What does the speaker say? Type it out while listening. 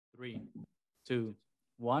Three, two,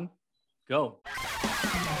 one, go.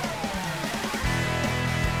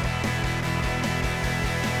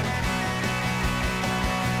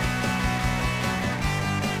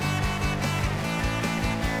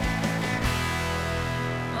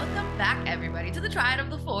 Welcome back, everybody, to the Triad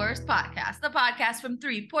of the Forest podcast, the podcast from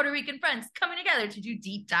three Puerto Rican friends coming together to do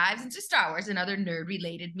deep dives into Star Wars and other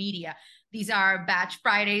nerd-related media. These are Batch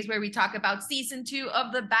Fridays, where we talk about season 2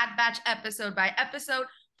 of the Bad Batch episode by episode,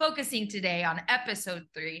 focusing today on episode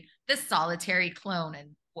 3, The Solitary Clone,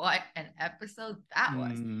 and what an episode that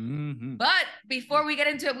was. Mm-hmm. But before we get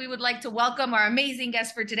into it, we would like to welcome our amazing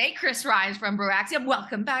guest for today, Chris Rhymes from Broaxium.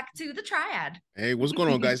 Welcome back to the Triad. Hey, what's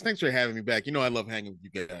going on, guys? Thanks for having me back. You know I love hanging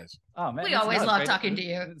with you guys. Oh man, We always love talking to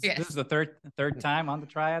you. Yes. This is the third time on the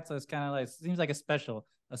Triad, so it's kind of like seems like a special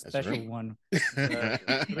right. one. 3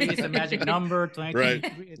 is the magic number. 20, Right.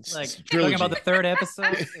 It's like Trilogy. talking about the third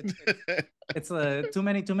episode. It's too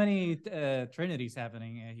many trinities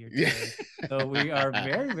happening here today. Yeah. So we are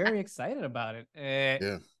very, very excited about it.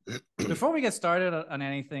 Yeah. Before we get started on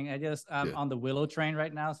anything, I'm on the Willow train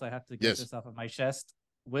right now, so I have to get Yes. this off of my chest.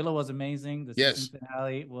 Willow was amazing. The Yes. season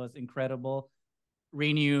finale was incredible.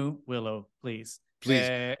 Renew Willow, please.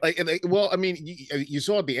 Please. Well, I mean, you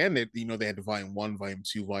saw at the end that they had the volume 1, volume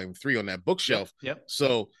 2, volume 3 on that bookshelf. Yep.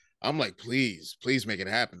 So I'm like, please make it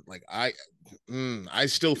happen. Like I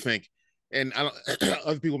still think, and I don't,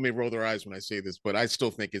 other people may roll their eyes when I say this, but I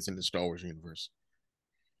still think it's in the Star Wars universe.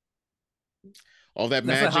 All that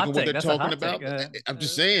That's a magic hot and what take. they're That's a talking hot about. take. I'm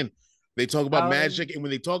just saying, they talk about How- magic, and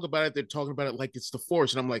when they talk about it, they're talking about it like it's the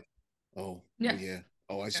Force, and I'm like, Yeah. yeah.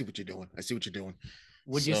 Oh, I see what you're doing. I see what you're doing.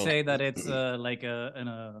 Would you So- say that it's like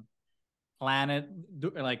a planet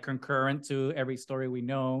like concurrent to every story we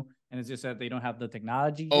know, and it's just that they don't have the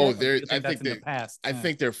technology? Oh, yet? Or do you I that's think in the they're- past. I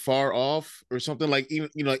think they're far off or something, like, even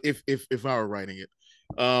if I were writing it,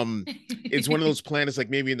 it's one of those planets, like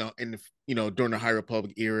maybe during the High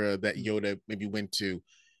Republic era that Yoda maybe went to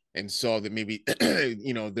and saw that maybe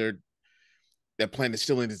that planet's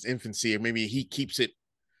still in its infancy, or maybe he keeps it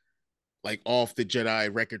like off the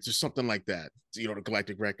Jedi records or something like that, the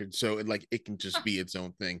galactic record, so it can just be its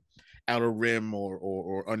own thing, Outer Rim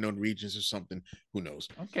or unknown regions or something, who knows.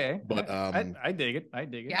 Okay, But I dig it.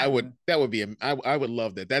 Yeah. I would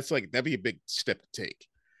love that. That'd be a big step to take.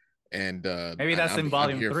 And Maybe that's in I'm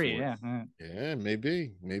volume here 3. for it. Yeah. Yeah,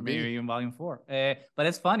 maybe. Maybe in volume 4. But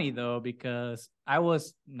it's funny though, because I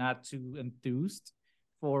was not too enthused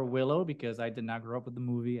for Willow because I did not grow up with the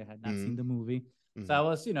movie. I had not seen the movie. So I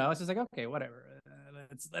was just like, okay, whatever.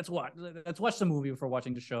 Let's watch the movie before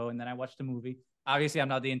watching the show. And then I watched the movie. Obviously, I'm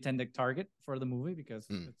not the intended target for the movie because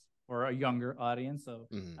it's for a younger audience. So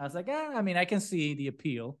I was like, I mean, I can see the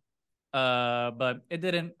appeal, but it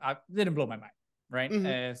didn't blow my mind,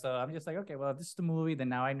 right? So I'm just like, okay, well, this is the movie. Then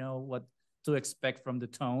now I know what to expect from the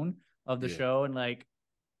tone of the show. And like,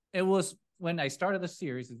 it was when I started the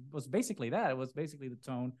series, it was basically that. It was basically the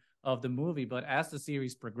tone of the movie. But as the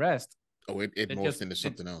series progressed, it morphed into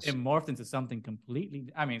something else. It morphed into something completely.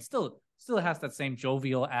 I mean, still has that same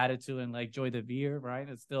jovial attitude and like Joy DeVere, right?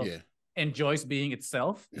 It still enjoys being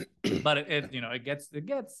itself, but it gets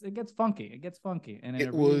funky. It gets funky, and in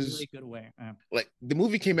a really good way. Like the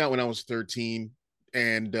movie came out when I was 13,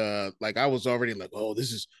 and like I was already like,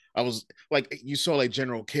 I was like, you saw like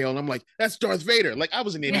General Kale, and I'm like, that's Darth Vader. Like I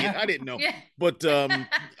was an idiot. I didn't know, but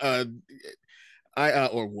I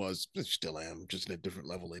still am, just in a different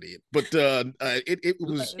level idiot. But it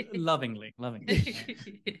was lovingly.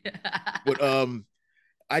 But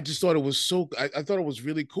I just thought it was I thought it was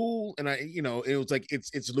really cool, and it was like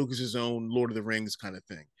it's Lucas's own Lord of the Rings kind of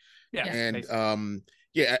thing. Yeah. And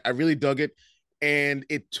basically. I really dug it, and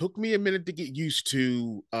it took me a minute to get used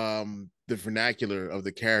to the vernacular of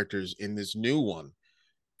the characters in this new one,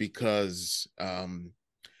 because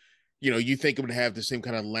you think it would have the same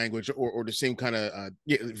kind of language or the same kind of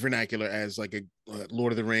vernacular as like a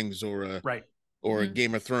Lord of the Rings or a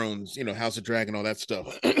Game of Thrones, House of Dragon, all that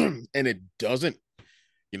stuff. And it doesn't.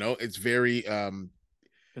 It's very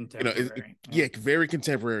contemporary. Very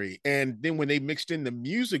contemporary. And then when they mixed in the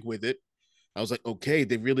music with it, I was like, okay,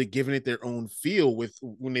 they've really given it their own feel with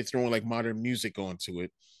when they throw like modern music onto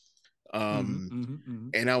it.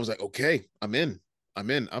 And I was like, okay, I'm in,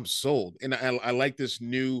 I'm sold. And I like this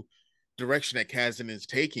new direction that Kasdan is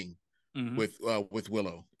taking with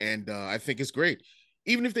Willow, and I think it's great,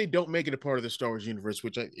 even if they don't make it a part of the Star Wars universe,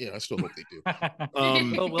 which I still hope they do.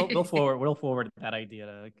 We'll forward that idea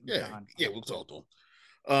to John. We'll talk to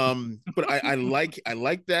him. But I like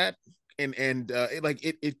that, and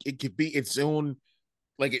it could be its own,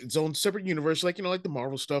 like its own separate universe, like like the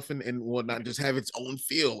Marvel stuff and whatnot, just have its own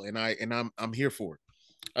feel, and I'm here for it.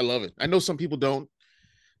 I love it. I know some people don't,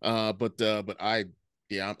 but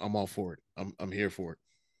I'm all for it. I'm here for it.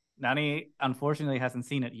 Nani unfortunately hasn't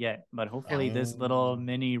seen it yet, but hopefully this little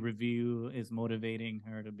mini review is motivating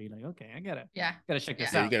her to be like, okay, I gotta check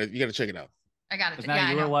this out. You gotta check it out. I got it.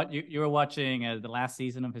 Now you were watching the last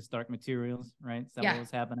season of His Dark Materials, right? Is that what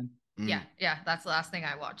was happening? Yeah, that's the last thing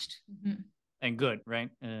I watched. Mm-hmm. And good, right?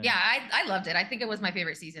 Yeah, I loved it. I think it was my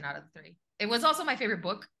favorite season out of the 3. It was also my favorite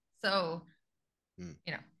book, so you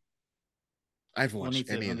know. I haven't watched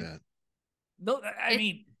any of that. No, I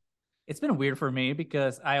mean, it's been weird for me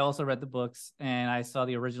because I also read the books and I saw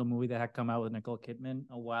the original movie that had come out with Nicole Kidman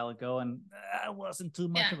a while ago, and I wasn't too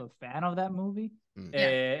much of a fan of that movie.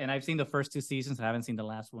 And I've seen the first 2 seasons. I haven't seen the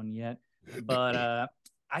last one yet, but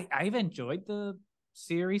I've enjoyed the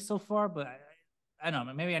series so far. But I don't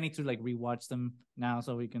know. Maybe I need to like rewatch them now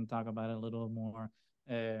so we can talk about it a little more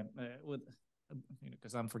with.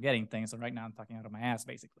 Because I'm forgetting things, so right now I'm talking out of my ass,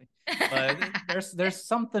 basically. But there's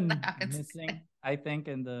something missing, I think,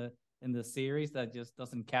 in the series that just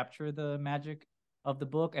doesn't capture the magic of the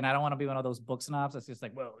book. And I don't want to be one of those book snobs that's just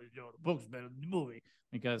like, well, the book's better than the movie,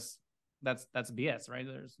 because that's BS, right?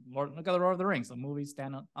 Look at the Lord of the Rings. The movies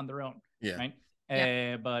stand on their own, right?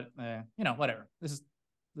 But whatever. This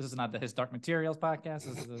is not the His Dark Materials podcast.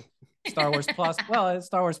 This is a Star Wars Plus. Well, it's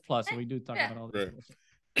Star Wars Plus, so we do talk about all this.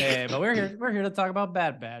 But we're here to talk about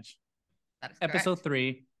Bad Batch, episode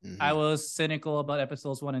 3. Mm-hmm. I was cynical about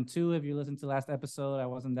episodes 1 and 2. If you listened to last episode, I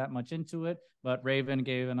wasn't that much into it, but Raven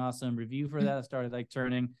gave an awesome review for that. I started like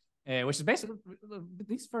turning, which is basically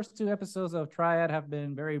these first 2 episodes of Triad have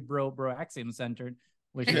been very bro Axiom centered,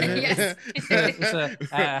 which is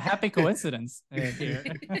it's a happy coincidence here.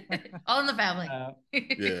 All in the family.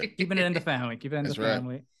 Keeping it in the family.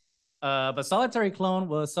 Family. But Solitary Clone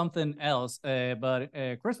was something else. But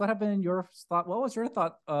Chris, what happened? What was your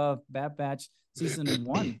thought of Bad Batch season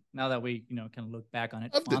 1? Now that we can look back on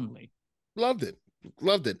it fondly. Loved it.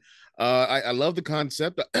 I love the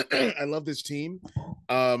concept. I love this team.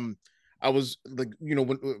 I was like,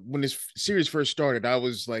 when this series first started, I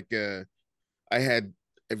was like, I had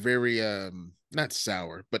a very not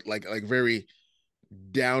sour, but like very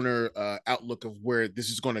downer outlook of where this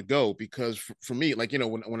is going to go, because for me, like,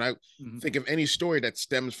 when I think of any story that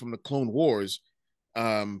stems from the Clone Wars,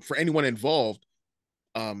 for anyone involved,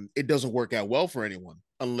 it doesn't work out well for anyone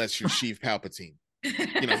unless you're Sheev Palpatine.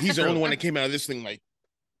 He's the only one that came out of this thing like,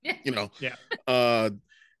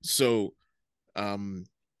 so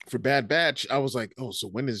for Bad Batch, I was like, so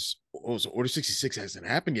Order 66 hasn't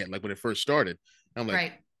happened yet, like when it first started. I'm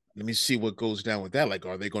like, let me see what goes down with that. Like,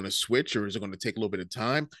 are they going to switch, or is it going to take a little bit of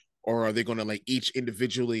time, or are they going to like each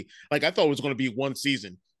individually? Like, I thought it was going to be one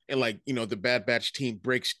season, and like, the Bad Batch team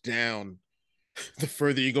breaks down the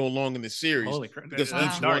further you go along in the series, because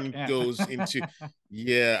each one goes into.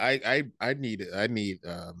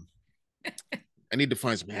 I need to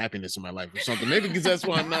find some happiness in my life or something. Maybe because that's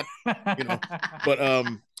why I'm not,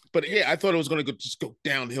 But yeah, I thought it was going to just go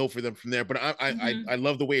downhill for them from there. But I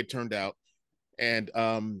love the way it turned out. And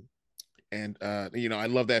I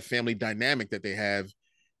love that family dynamic that they have.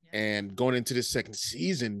 And going into the second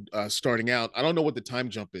season, starting out, I don't know what the time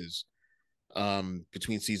jump is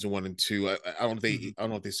between season 1 and 2. I don't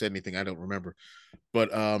know if they said anything. I don't remember. But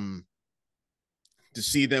to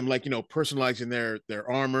see them like, personalizing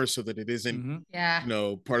their armor so that it isn't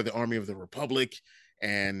part of the Army of the Republic,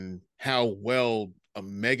 and how well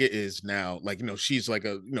Omega is now, like, she's like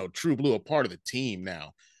a true blue, a part of the team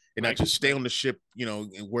now. And not just stay on the ship,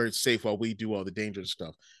 and where it's safe while we do all the dangerous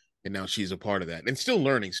stuff. And now she's a part of that and still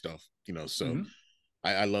learning stuff, so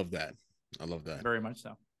I love that. I love that. Very much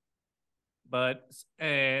so. But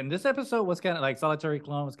and this episode was kind of like Solitary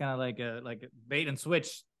Clone was kind of like a bait and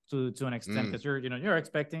switch to an extent, because you're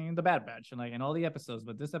expecting the Bad Batch and like in all the episodes,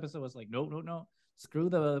 but this episode was like, no. Screw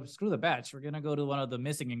the batch. We're gonna go to one of the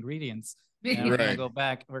missing ingredients. And we're gonna go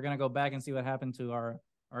back. We're gonna go back and see what happened to our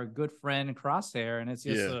good friend Crosshair, and it's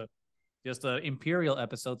just a Imperial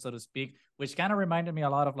episode, so to speak, which kind of reminded me a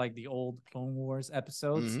lot of like the old Clone Wars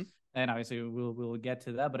episodes. And obviously we'll get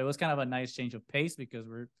to that, but it was kind of a nice change of pace because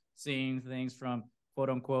we're seeing things from quote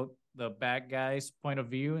unquote the bad guys' point of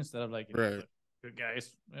view instead of like the good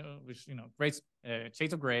guys, which great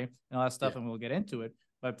shades of gray and all that stuff, and we'll get into it.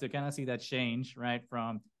 But to kind of see that change, right,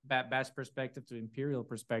 from Bad Batch perspective to Imperial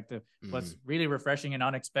perspective was really refreshing and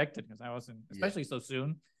unexpected, because I wasn't, especially so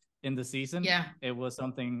soon in the season. It was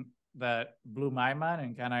something that blew my mind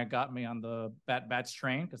and kind of got me on the Bad Batch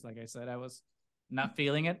train, because like I said, I was not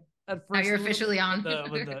feeling it at Now first. you're officially on.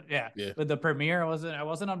 With the premiere, I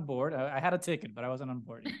wasn't on board. I had a ticket, but I wasn't on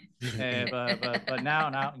board yet. But now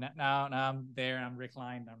I'm there. I'm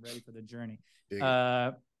reclined. I'm ready for the journey.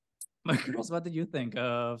 Chris, what did you think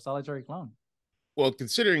of Solitary Clone? Well,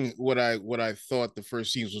 considering what I thought the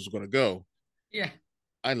first scenes was going to go, yeah,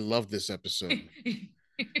 I love this episode.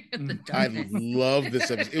 I love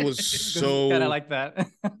this episode. It was so kind of like that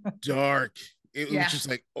dark. It was just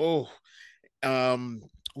like, oh, what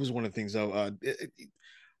was one of the things though?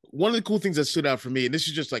 One of the cool things that stood out for me, and this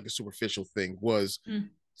is just like a superficial thing, was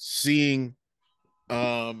seeing.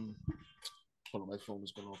 Hold on, my phone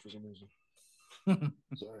is going off for some reason.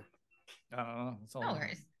 Sorry. It's all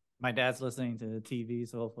right. My dad's listening to the TV,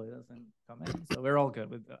 so hopefully it doesn't come in. So we're all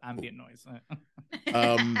good with the ambient noise.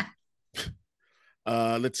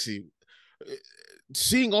 Let's see.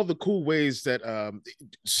 Seeing all the cool ways that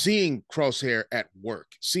seeing Crosshair at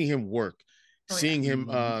work, seeing him work, seeing him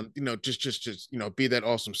just be that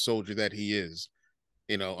awesome soldier that he is.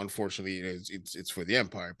 Unfortunately, it's for the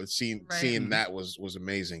Empire, but seeing that was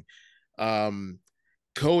amazing.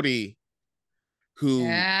 Cody, who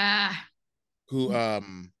I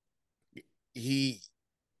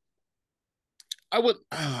would,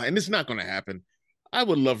 and it's not going to happen. I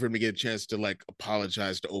would love for him to get a chance to like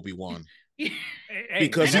apologize to Obi-Wan.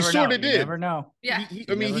 Because he sort of did. You never know. Yeah.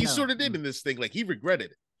 He sort of did in this thing. Like he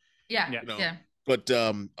regretted it. Yeah. But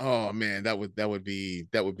oh man, that would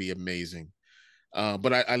be amazing.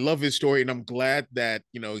 But I love his story, and I'm glad that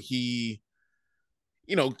he,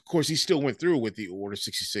 of course, he still went through with the Order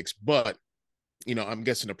 66, but I'm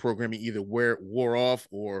guessing the programming either wore off,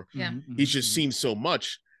 or he's just seen so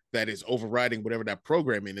much that is overriding whatever that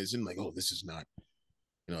programming is, and like, oh, this is not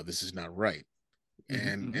right.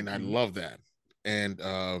 And I love that. And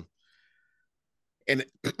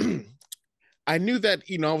I knew that,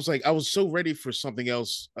 I was so ready for something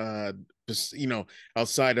else,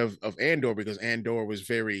 outside of Andor, because Andor was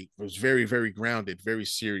very, very grounded, very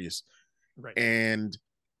serious. Right. And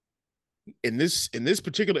in this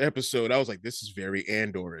particular episode, I was like, this is very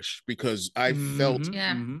Andorish, because I felt,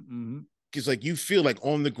 because like you feel like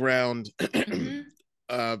on the ground,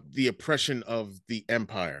 the oppression of the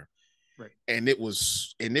Empire. Right. And it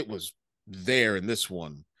was there in this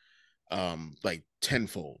one, like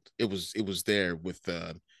tenfold. It was there with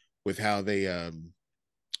how they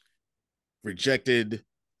rejected,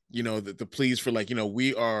 the pleas for like,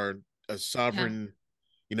 we are a sovereign,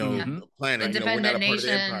 planet, independent we're not a nation.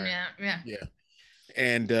 part of the Empire. Yeah.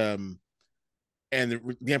 And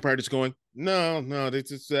the Empire just going, no,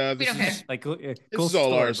 this is like cool this is all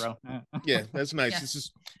story, ours, bro. Yeah, that's nice. This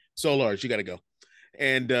is all ours. You got to go.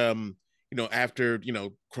 And after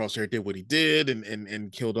Crosshair did what he did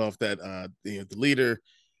and killed off that the leader,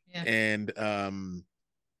 and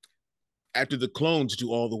after the clones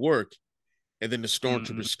do all the work, and then the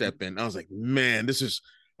stormtroopers step in, I was like, man, this is.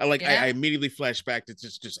 I immediately flashed back to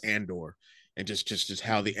just Andor, and just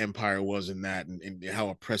how the Empire was in that, and how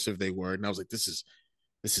oppressive they were, and I was like, this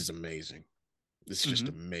is amazing. This is just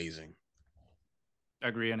amazing.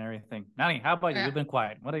 Agree on everything. Nani, how about you? You've been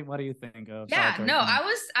quiet. What do you think of? I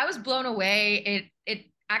was blown away. It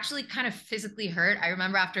actually kind of physically hurt. I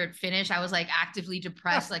remember after it finished, I was like actively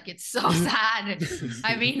depressed. Like, it's so sad.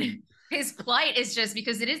 I mean, his plight is just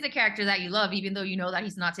because it is the character that you love, even though you know that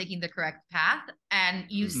he's not taking the correct path, and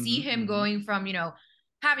you see him going from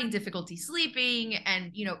having difficulty sleeping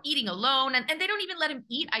and eating alone, and they don't even let him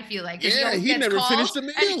eat. I feel like he never finished a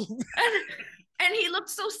meal. And he looked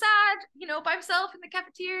so sad, by himself in the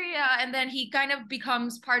cafeteria. And then he kind of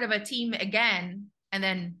becomes part of a team again, and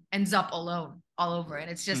then ends up alone all over. And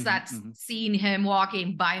it's just seeing him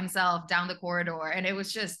walking by himself down the corridor. And it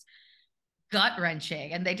was just gut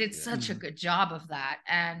wrenching. And they did such a good job of that.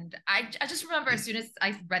 And I just remember as soon as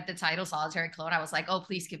I read the title Solitary Clone, I was like, oh,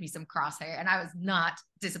 please give me some Crosshair. And I was not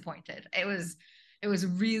disappointed. It was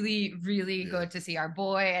really, really good to see our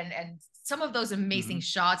boy, and some of those amazing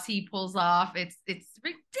shots he pulls off. It's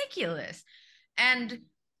ridiculous. And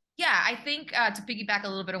I think to piggyback a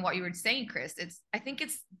little bit on what you were saying, Chris, I think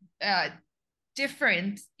it's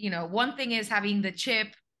different. One thing is having the chip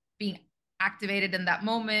being activated in that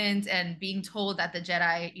moment and being told that the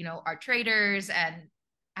Jedi, are traitors, and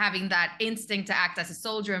having that instinct to act as a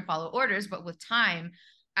soldier and follow orders. But with time,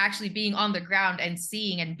 actually being on the ground and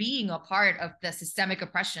seeing and being a part of the systemic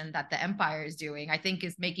oppression that the Empire is doing, I think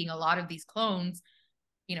is making a lot of these clones,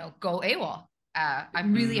 go AWOL.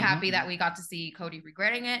 I'm really happy that we got to see Cody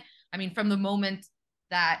regretting it. I mean, from the moment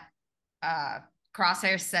that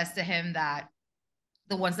Crosshair says to him that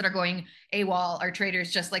the ones that are going AWOL are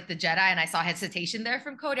traitors just like the Jedi, and I saw hesitation there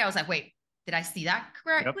from Cody, I was like, wait, did I see that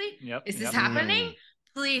correctly? Yep. Is this happening?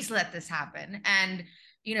 please let this happen. And,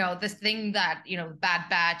 this thing that, Bad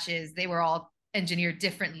Batch is, they were all engineered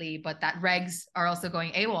differently, but that regs are also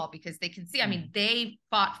going AWOL because they can see, I mean, they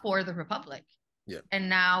fought for the Republic. Yeah. And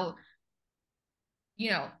now,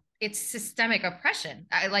 it's systemic oppression.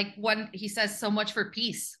 I like when he says so much for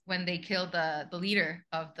peace when they killed the leader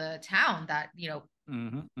of the town that,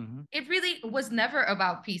 it really was never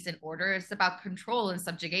about peace and order. It's about control and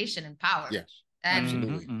subjugation and power. Yes, and,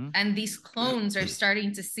 absolutely. And these clones are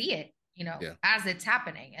starting to see it, as it's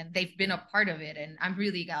happening, and they've been a part of it. And I'm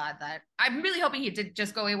really glad that I'm really hoping he did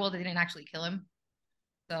just go AWOL. They didn't actually kill him.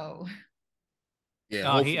 So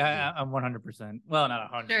yeah, I'm 100%. Well,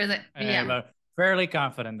 not 100. Sure that, but fairly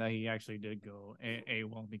confident that he actually did go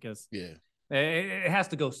AWOL because it has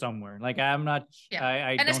to go somewhere. Like I'm not. Yeah.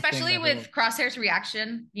 I and don't especially think with Crosshair's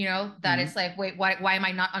reaction, that it's like, wait, why am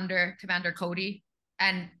I not under Commander Cody?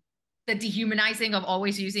 And the dehumanizing of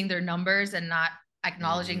always using their numbers and not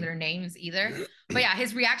acknowledging their names either. But yeah,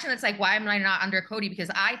 his reaction, it's like, why am I not under Cody?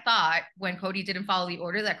 Because I thought when Cody didn't follow the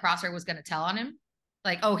order that Crosshair was going to tell on him.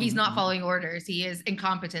 Like, oh, he's not following orders. He is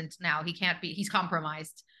incompetent now. He can't be. He's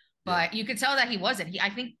compromised. But you could tell that he wasn't. I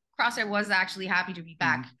think Crosshair was actually happy to be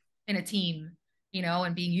back in a team,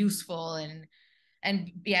 and being useful and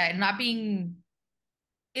not being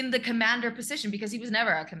in the commander position because he was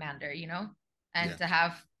never a commander, and to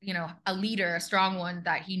have, a leader, a strong one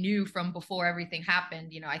that he knew from before everything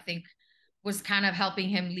happened, I think was kind of helping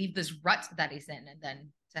him leave this rut that he's in. And then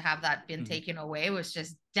to have that been taken away was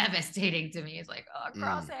just devastating to me. It's like, oh,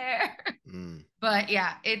 Crosshair. But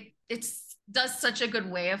yeah, it's does such a good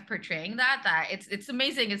way of portraying that it's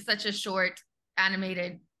amazing. It's such a short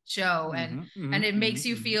animated show and it makes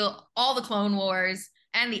you feel all the Clone Wars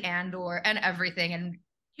and the Andor and everything. And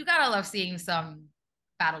you gotta love seeing some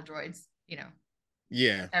battle droids,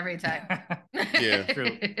 every time. Yeah,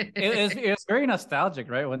 true. It was very nostalgic,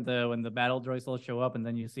 right? When the battle droids all show up and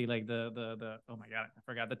then you see like the oh my god, I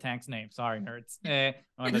forgot the tank's name. Sorry, nerds.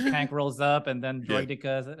 When the tank rolls up and then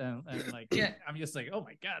Droideka and like I'm just like, oh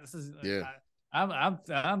my god, this is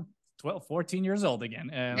I'm 12, 14 years old again.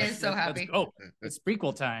 I'm so happy. Let's go. It's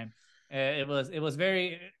prequel time. It was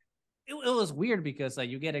very. It was weird because like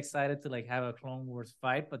you get excited to like have a Clone Wars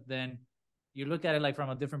fight, but then you look at it like from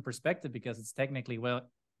a different perspective because it's technically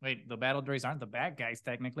the battle droids aren't the bad guys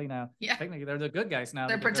technically now. Yeah, technically they're the good guys now.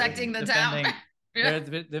 They're protecting the town. They're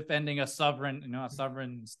defending a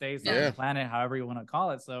sovereign state, sovereign planet, however you want to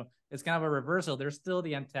call it. So it's kind of a reversal. They're still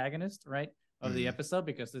the antagonist, right, of the episode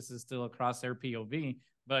because this is still a Crosshair POV.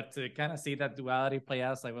 But to kind of see that duality play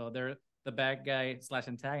out, it's like, well, they're the bad guy /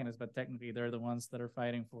 antagonist, but technically they're the ones that are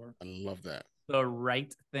fighting for. I love that. The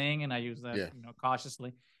right thing, and I use that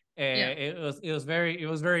cautiously. It was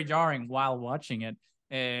very jarring while watching it.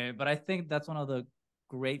 But I think that's one of the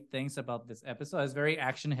great things about this episode. It's very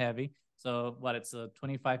action heavy. So it's a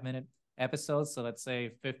 25-minute episode. So let's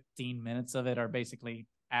say 15 minutes of it are basically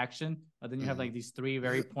action. But then you have like these 3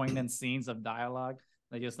 very poignant scenes of dialogue.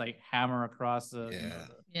 They just like hammer across when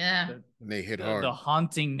they hit hard. The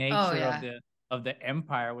haunting nature of the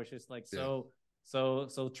Empire, which is like so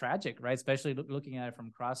tragic, right? Especially looking at it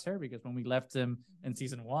from Crosshair, because when we left him in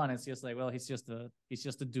season 1, it's just like, well, he's just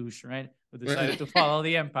a douche, right? Who decided to follow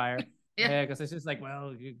the Empire. Because it's just like,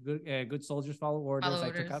 well, good soldiers follow orders. I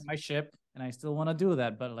took out my ship, and I still want to do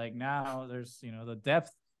that. But like now, there's the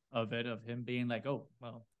depth of it, of him being like, oh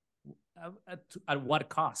well, at what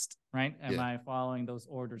cost, right? Am I following those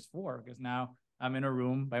orders for? Because now I'm in a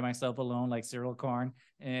room by myself alone, like Cyril Karn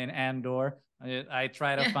in Andor. I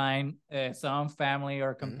try to find some family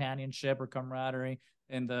or companionship or camaraderie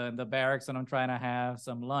in the barracks, and I'm trying to have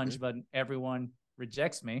some lunch, but everyone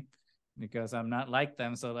rejects me because I'm not like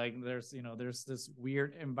them. So like there's this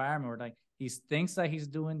weird environment where like he thinks that he's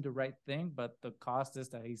doing the right thing, but the cost is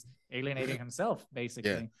that he's alienating himself,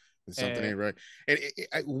 basically. Something ain't right. And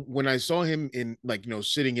when I saw him in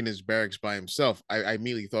sitting in his barracks by himself, I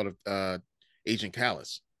immediately thought of Agent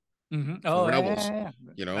Kallus. Oh, Rebels.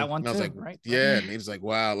 That one and I was like, right? And he's like,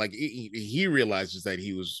 wow, like he realizes that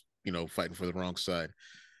he was fighting for the wrong side.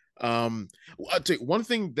 I'll tell you one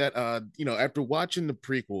thing that after watching the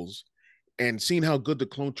prequels and seeing how good the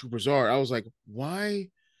clone troopers are, I was like, why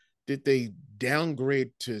did they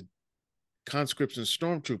downgrade to conscripts and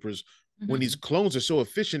stormtroopers when these clones are so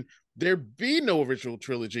efficient? There'd be no original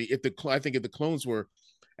trilogy if the clones were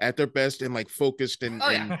at their best and like focused and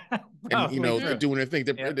doing their thing.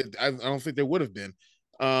 I don't think there would have been.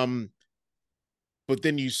 But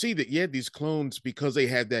then you see that these clones, because they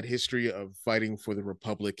had that history of fighting for the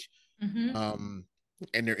Republic, and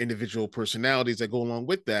their individual personalities that go along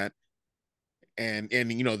with that, and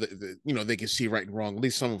they can see right and wrong. At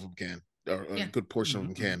least some of them can. or a good portion of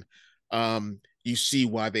them can. You see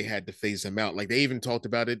why they had to phase them out. Like they even talked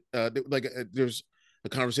about it. There's a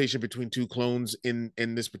conversation between two clones in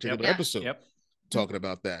this particular episode talking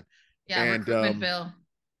about that. Yeah, and recruitment bill.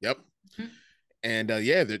 Yep. Mm-hmm. And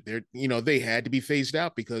they're they had to be phased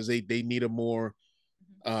out because they need a more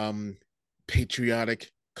patriotic,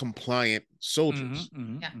 compliant soldiers.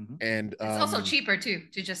 And it's also cheaper too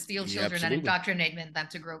to just steal children and indoctrinate them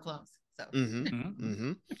to grow clones. So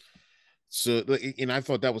So, and I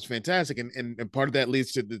thought that was fantastic, and part of that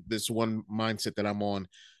leads to this one mindset that I'm on.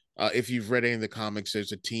 If you've read any of the comics,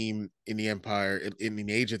 there's a team in the Empire, in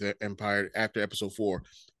the Age of the Empire, after Episode 4,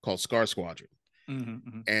 called Scar Squadron.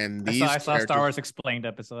 And I saw Star Wars Explained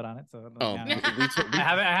episode on it. So I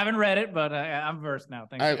haven't read it, but I'm versed now.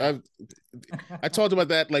 Thanks. I talked about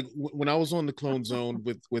that like when I was on the Clone Zone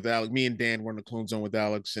with Alex. Me and Dan were on the Clone Zone with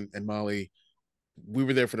Alex and Molly. We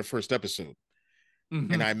were there for the first episode.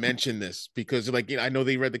 And I mentioned this because I know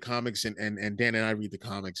they read the comics and Dan and I read the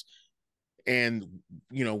comics. And,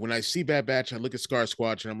 when I see Bad Batch, I look at Scar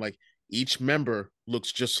Squadron, I'm like, each member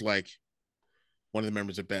looks just like one of the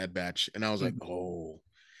members of Bad Batch. And I was like, oh,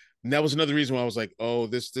 and that was another reason why I was like, oh,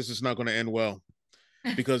 this is not going to end well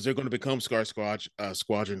because they're going to become Scar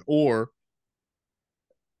Squadron, or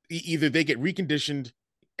either they get reconditioned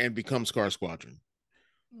and become Scar Squadron,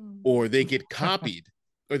 or they get copied.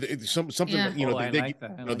 Or something,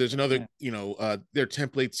 there's another, their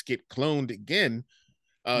templates get cloned again,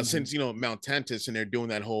 since Mount Tantus, and they're doing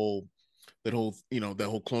that whole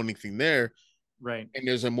cloning thing there, right? And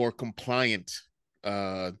there's a more compliant,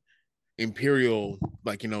 Imperial,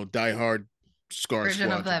 diehard Scar version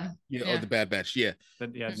Squadron of them, of the Bad Batch,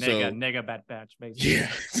 nega Bad Batch, basically,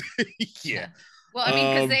 yeah. Well, I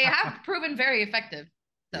mean, because they have proven very effective.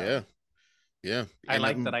 So. Yeah, I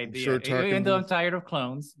like that idea. Sure even though I'm tired of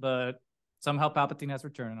clones, but somehow Palpatine has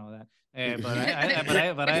returned and all that. But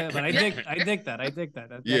I dig that.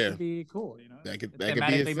 That could be cool. That could be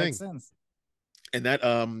a thing. Makes sense. And that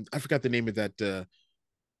I forgot the name of that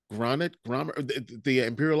Gromit, the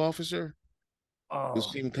Imperial officer. Oh, who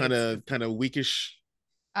seemed kind of weakish.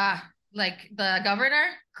 Like the governor,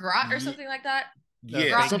 Grot or something like that.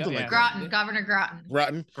 Yeah, something like Groton, that. Governor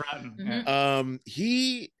Groton.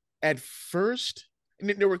 He. At first, and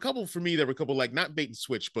there were a couple for me. There were a couple not bait and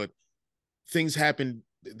switch, but things happened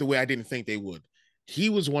the way I didn't think they would. He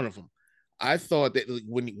was one of them. I thought that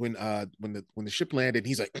when the ship landed,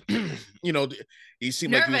 he's like, he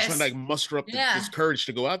seemed nervous. Like he was trying to muster up his courage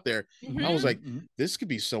to go out there. I was like, this could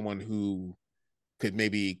be someone who could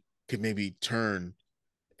maybe turn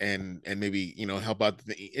and maybe help out.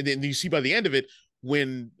 And then you see by the end of it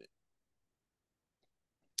when.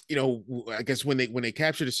 I guess when they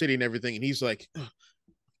capture the city and everything, and he's like,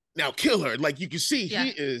 now kill her. Like you can see,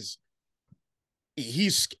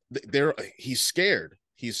 he's scared.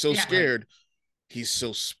 He's so scared. He's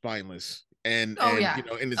so spineless and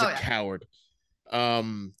is a coward.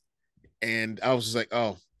 And I was just like,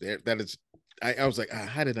 oh, that is. I was like,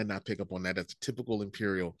 how did I not pick up on that? That's a typical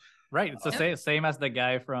Imperial. Right. It's the same as the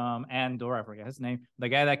guy from Andor. I forget his name. The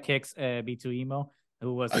guy that kicks B2 Emo.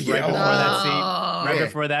 Who was before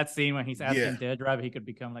that scene when he's asking Dedra if he could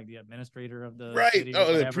become like the administrator of the city.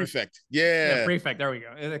 The prefect. Yeah, prefect. There we go.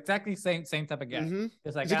 It's exactly same type of guy.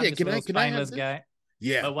 It's like, I'm just can a spineless guy.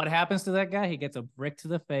 Yeah. But what happens to that guy? He gets a brick to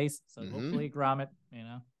the face. So hopefully Gromit,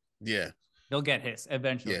 Yeah. He'll get his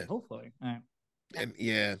eventually. Yeah. Hopefully. All right.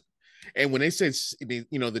 And when they said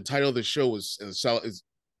the title of the show is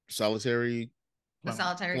Solitary. The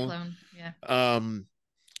Solitary Clone. Yeah.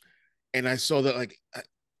 And I saw that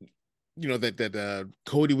that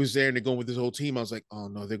Cody was there and they're going with this whole team. I was like, oh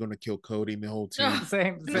no, they're going to kill Cody and the whole team.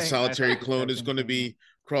 Same. The Solitary Clone is going to be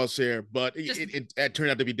Crosshair, but it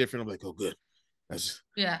turned out to be different. I'm like, oh good.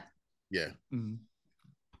 Yeah.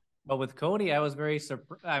 But with Cody, I was very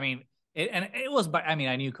surprised. I mean,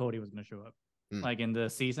 I knew Cody was going to show up like in the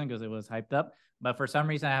season because it was hyped up. But for some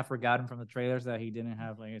reason, I have forgotten from the trailers that he didn't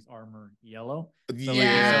have like his armor yellow. So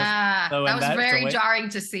that was very jarring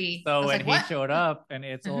to see. So when he showed up and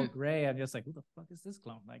it's all gray, I'm just like, who the fuck is this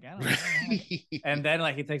clone? Like, I don't know. And then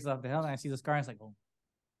he takes off the helmet and I see the scar and it's like, oh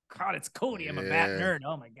God, it's Cody. I'm a bad nerd.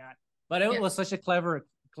 Oh my God. But it was such a clever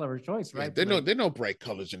choice, right? There are no bright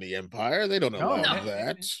colors in the Empire. They don't allow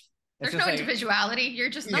that. There's no individuality. You're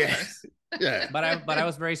just numbers. Yeah. But I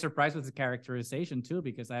was very surprised with the characterization too,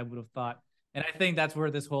 because I would have thought. And I think that's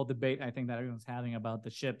where this whole debate, I think that everyone's having about the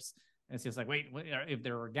ships. It's just like, wait, if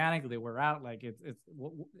they're organic, they were out. Like,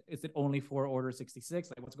 is it only for Order 66?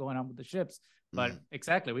 Like, what's going on with the ships? But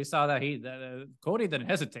exactly, we saw that Cody didn't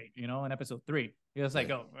hesitate. In episode 3, he was like,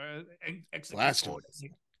 "Oh, blast him,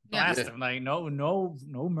 blast him, like no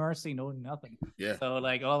mercy, no nothing. Yeah. So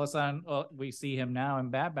like all of a sudden, we see him now in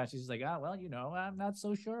Bad Batch. He's like, well, I'm not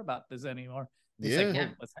so sure about this anymore. He's like,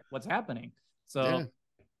 what's happening? So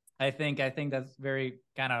I think that's very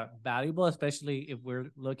kind of valuable, especially if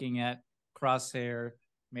we're looking at Crosshair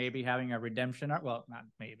maybe having a redemption arc. Well, not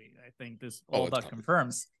maybe. I think this all but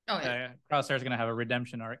confirms. Crosshair is going to have a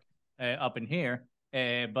redemption arc up in here.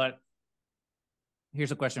 But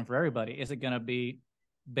here's a question for everybody: is it going to be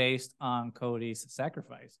based on Cody's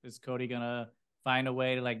sacrifice? Is Cody going to find a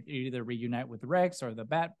way to like either reunite with Rex or the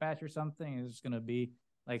Bad Batch or something? Is it going to be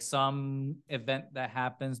like some event that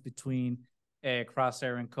happens between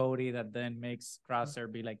Crosshair and Cody that then makes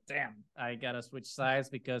Crosshair be like, damn, I gotta switch sides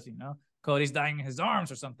because Cody's dying in his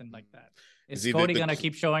arms or something like that? Is Cody gonna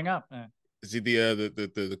keep showing up? Is he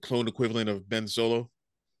the clone equivalent of Ben Solo?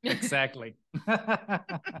 Exactly.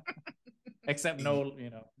 Except no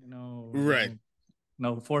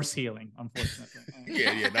force healing, unfortunately.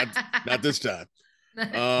 Not this time.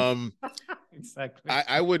 Exactly.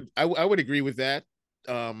 I would agree with that.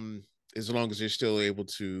 As long as they're still able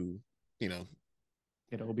to,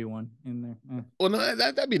 get Obi-Wan in there. Well, no,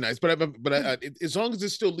 that'd be nice. But as long as it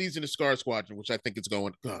still leads into Scar Squadron, which I think it's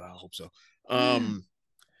going. God, I hope so. I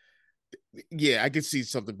could see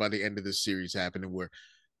something by the end of this series happening where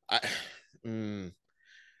I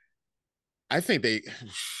think they.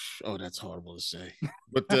 Oh, that's horrible to say.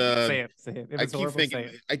 But say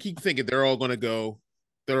it. I keep thinking they're all going to go.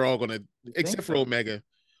 They're all going to, except for Omega,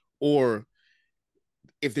 or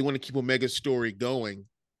if they want to keep Omega's story going,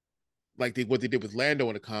 like what they did with Lando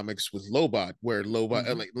in the comics with Lobot, where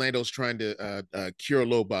Lobot, like Lando's trying to cure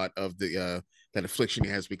Lobot of the that affliction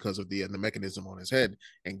he has because of the mechanism on his head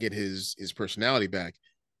and get his personality back.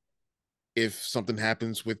 If something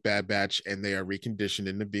happens with Bad Batch and they are reconditioned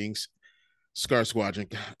into being Scar Squadron,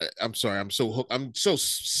 I'm sorry, I'm so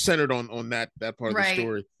centered on that part of the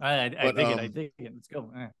story. I dig it. Let's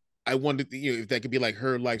go. I wondered, if that could be like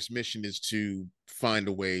her life's mission is to find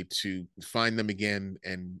a way to find them again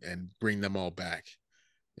and bring them all back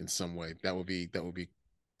in some way. That would be,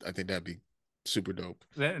 I think that'd be super dope.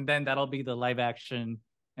 And then that'll be the live action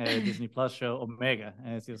Disney Plus show Omega,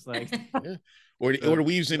 and it's just like, or it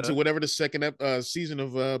weaves into whatever the second season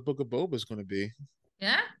of Book of Boba is going to be.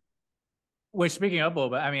 Yeah. Which, speaking of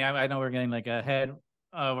Boba, I mean, I know we're getting like ahead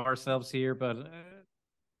of ourselves here, but.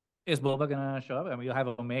 Is Boba gonna show up? I mean, we'll have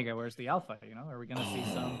Omega. Where's the Alpha? Are we gonna see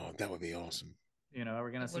some? That would be awesome. Are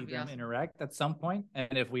we gonna see them interact at some point?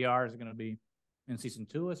 And if we are, is it gonna be in season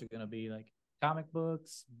 2? Is it gonna be like comic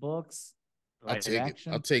books? I'll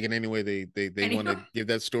take it anyway. They want to give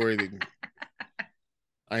that story.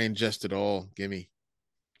 I ingest it all. Gimme.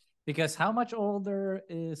 Because how much older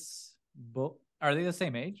is Are they the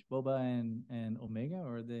same age, Boba and Omega,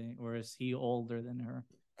 or is he older than her?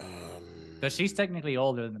 Because she's technically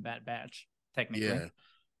older than the Bad Batch, technically.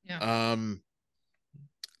 Yeah.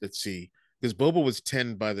 Let's see. Because Boba was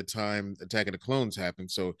 10 by the time Attack of the Clones happened,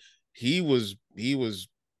 so he was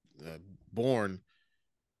born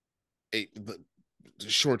a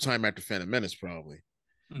short time after Phantom Menace, probably.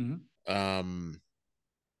 Mm-hmm. And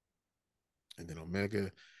then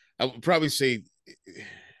Omega, I would probably say,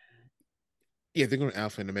 they're going to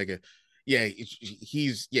Alpha and Omega. Yeah, he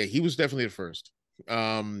was definitely the first.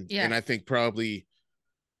 And I think probably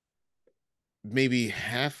maybe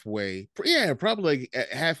halfway, probably like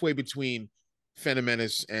halfway between Phantom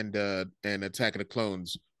Menace and Attack of the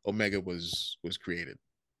Clones, Omega was created.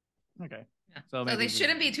 Okay, so they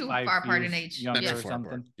shouldn't be too far apart in age, younger or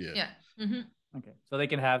something. Yeah. Mm-hmm. Okay, so they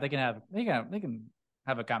can have a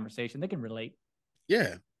conversation. They can relate.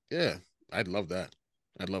 Yeah, I'd love that.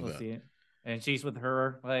 See it. And she's with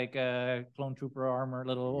her like clone trooper armor,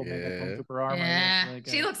 little Omega clone trooper armor. Yeah, like,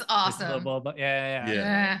 she looks awesome.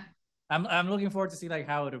 Yeah. I'm looking forward to see like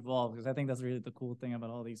how it evolves, because I think that's really the cool thing about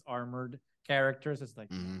all these armored characters. It's like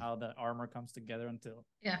how the armor comes together until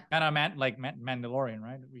kind of Mandalorian,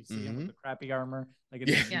 right? We see him with the crappy armor like at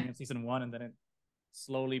the beginning of season 1, and then it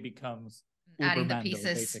slowly becomes adding Uber the pieces.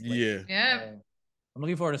 Basically. I'm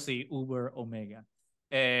looking forward to see Uber Omega.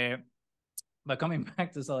 But coming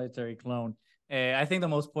back to Solitary Clone, I think the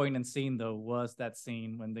most poignant scene though was that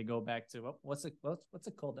scene when they go back to what's it called,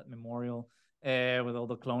 that memorial with all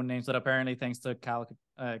the clone names. But apparently, thanks to Kyle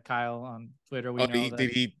on Twitter, we know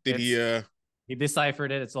that he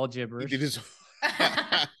deciphered it. It's all gibberish. The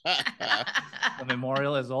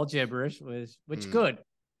memorial is all gibberish, which good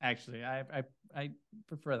actually. I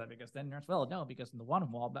prefer that, because then there's because in the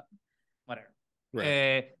one wall, but whatever.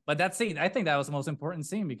 Right. But that scene, I think that was the most important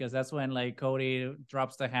scene, because that's when like Cody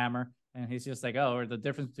drops the hammer and he's just like, or the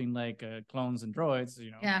difference between like clones and droids,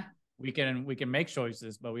 we can make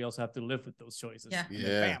choices, but we also have to live with those choices. Yeah. And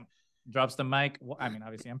then bam, drops the mic. I mean,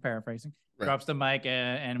 obviously, I'm paraphrasing. Right. Drops the mic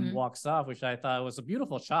and walks off, which I thought was a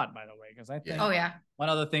beautiful shot, by the way, because I think one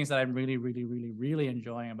of the things that I'm really, really, really, really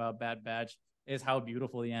enjoying about Bad Batch is how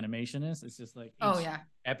beautiful the animation is. It's just like each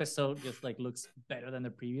episode just like looks better than the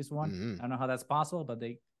previous one. I don't know how that's possible, but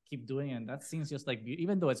they keep doing it. And that scene's just like,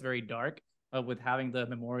 even though it's very dark, but with having the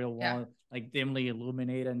memorial wall like dimly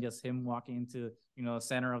illuminated and just him walking into, you know,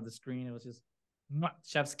 center of the screen, it was just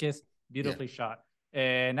chef's kiss, beautifully shot.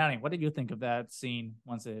 Nani, what did you think of that scene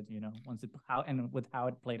once it how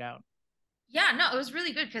it played out? Yeah, no, it was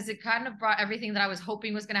really good because it kind of brought everything that I was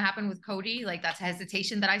hoping was going to happen with Cody, like that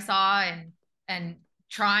hesitation that I saw and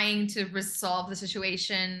trying to resolve the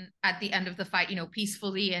situation at the end of the fight, you know,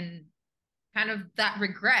 peacefully, and kind of that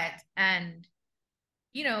regret, and,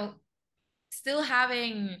 you know, still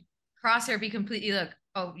having Crosshair be completely like,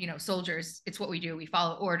 oh, you know, soldiers, it's what we do. We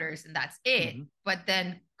follow orders and that's it. But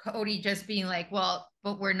then Cody just being like, well,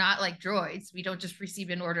 but we're not like droids. We don't just receive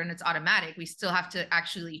an order and it's automatic. We still have to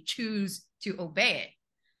actually choose to obey it.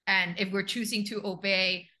 And if we're choosing to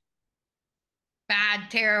obey bad,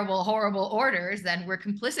 terrible, horrible orders, then we're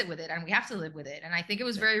complicit with it and we have to live with it. And I think it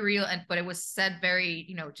was very real, but it was said very,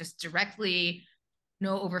 you know, just directly,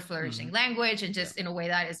 no over flourishing language, and just in a way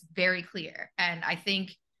that is very clear. And I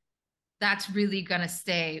think that's really going to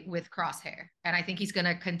stay with Crosshair. And I think he's going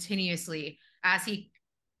to continuously, as he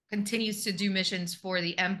continues to do missions for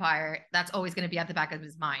the Empire, that's always going to be at the back of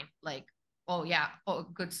his mind. Like, oh yeah,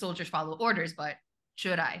 good soldiers follow orders, but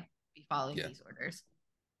should I be following these orders?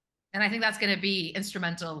 And I think that's going to be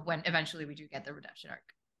instrumental when eventually we do get the redemption arc.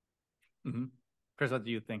 Chris, what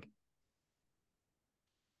do you think?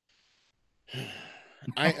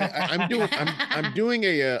 I'm doing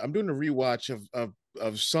a rewatch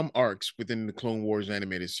of some arcs within the Clone Wars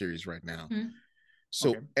animated series right now.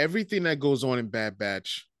 So everything that goes on in Bad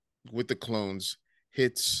Batch with the clones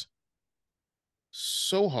hits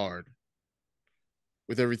so hard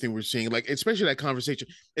with everything we're seeing, like especially that conversation.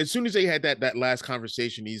 As soon as they had that last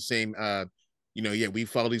conversation, he's saying, you know, we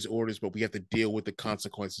follow these orders, but we have to deal with the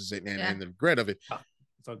consequences and the regret of it.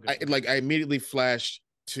 I immediately flashed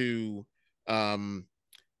to one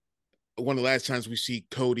of the last times we see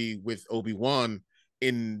Cody with Obi-Wan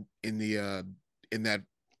in that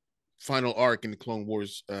final arc in the Clone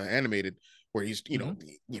Wars animated, where he's dealing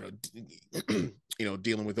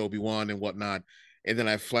with Obi-Wan and whatnot. And then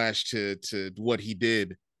I flashed to what he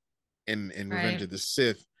did in Revenge of the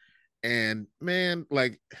Sith. And man,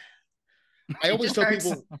 like, I always tell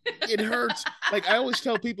people it hurts. Like, I always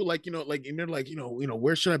tell people, like, you know, like, and they're like, you know,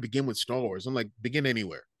 where should I begin with Star Wars? I'm like, begin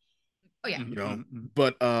anywhere. Oh yeah. You know,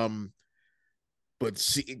 but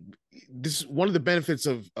see, this is one of the benefits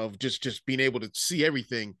of just being able to see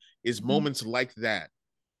everything is moments like that.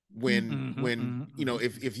 When you know,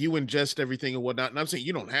 if you ingest everything and whatnot, and I'm saying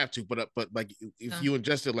you don't have to, but like if you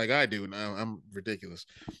ingest it like I do, and I'm ridiculous.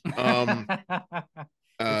 It's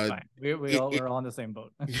fine. We're all on the same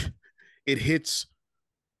boat. It hits.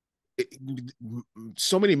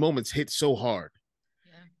 So many moments hit so hard,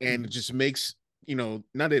 and it just makes, you know,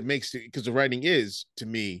 not it makes it, because the writing is, to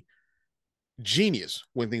me, genius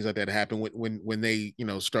when things like that happen. When they, you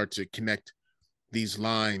know, start to connect these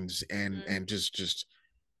lines and just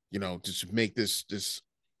you know, just make this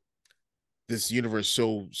universe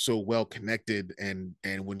so well connected, and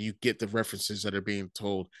when you get the references that are being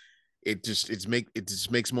told, it just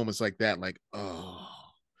makes moments like that, like, oh,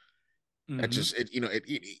 that just,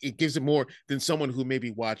 it gives it more than someone who may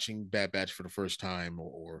be watching Bad Batch for the first time,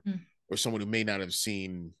 or someone who may not have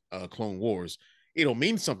seen Clone Wars. It'll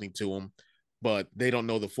mean something to them, but they don't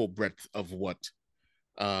know the full breadth of what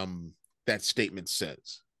that statement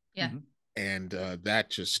says. And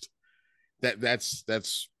that's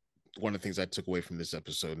one of the things I took away from this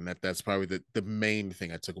episode, and that's probably the main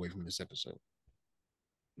thing I took away from this episode.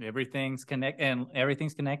 Everything's connected, and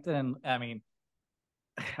I mean,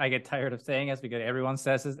 I get tired of saying it because everyone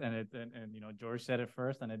says it, and you know, George said it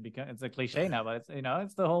first, and it's a cliche now, but it's, you know,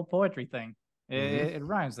 it's the whole poetry thing. It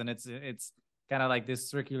rhymes, and it's kind of like this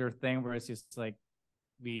circular thing where it's just like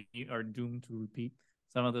we are doomed to repeat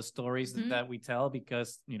some of the stories that we tell,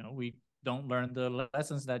 because, you know, we don't learn the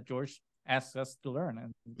lessons that George asks us to learn.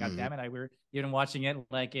 And God damn it, we're even watching it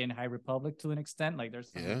like in High Republic to an extent. Like,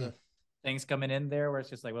 there's some of the things coming in there where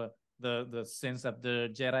it's just like, well, the sins of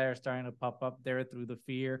the Jedi are starting to pop up there through the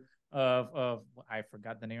fear of I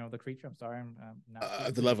forgot the name of the creature. I'm sorry, I'm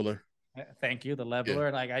not the Leveler. Thank you, the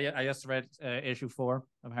Leveler. Like, I just read issue 4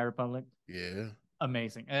 of High Republic.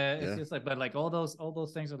 Amazing. It's just like, but like all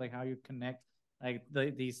those things are like how you connect like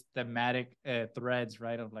these thematic threads,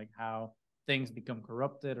 right? Of like how things become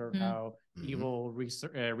corrupted or how evil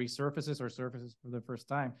resurfaces or surfaces for the first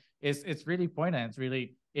time. It's really poignant. It's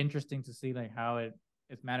really interesting to see like how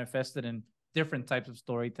it's manifested in different types of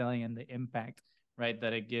storytelling and the impact, right,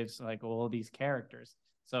 that it gives like all these characters.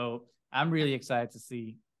 So I'm really excited to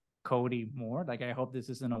see Cody more. Like I hope this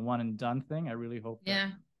isn't a one and done thing. I really hope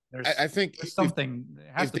that I think there's something.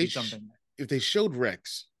 There has to be something. If they showed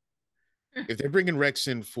Rex, if they're bringing Rex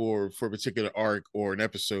in for a particular arc or an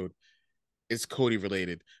episode, it's Cody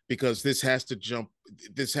related, because this has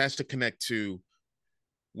to connect to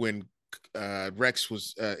when Rex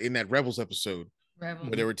was in that Rebels episode where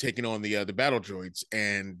they were taking on the battle droids,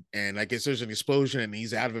 and I guess there's an explosion and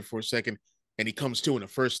he's out of it for a second, and he comes to, and the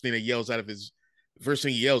first thing he yells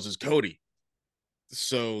is Cody.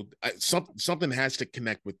 So something has to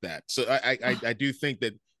connect with that. So I do think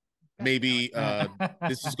that maybe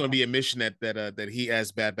this is going to be a mission that he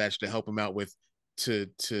asks Bad Batch to help him out with, to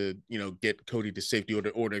get Cody to safety,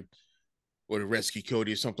 or to rescue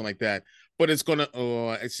Cody or something like that. But it's gonna.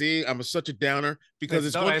 Oh, see, I'm such a downer because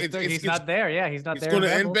he's not there. Yeah, he's not there. It's gonna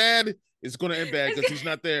end bad. It's gonna end bad because he's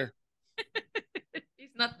not there.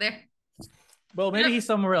 He's not there. Well, maybe he's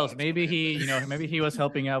somewhere else. Maybe he was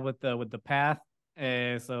helping out with the path.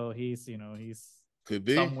 So he's could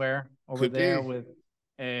be somewhere over there with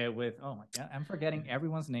oh my god, I'm forgetting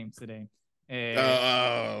everyone's names today.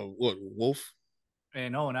 What, Wolf?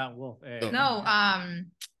 No, not Wolf.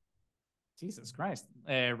 Jesus Christ.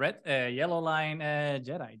 Yellow Line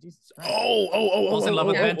Jedi. Jesus Christ. Was in love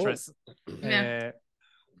with Ventress. Why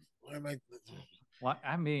am I? What?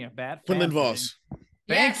 I'm being a bad Quinlan Voss.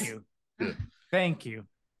 Thank you. Yeah. Thank you.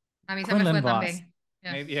 I mean, so much with them.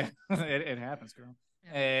 Yeah. Maybe, it happens, girl.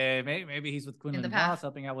 Maybe he's with Quinlan Voss,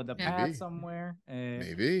 helping out with the path somewhere.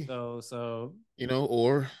 Maybe. So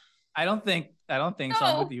or I don't think so.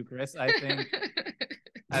 I'm with you, Chris. I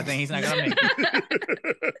think he's not gonna make it.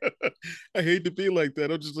 I hate to be like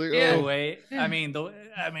that. I'm just like, Wait. I mean,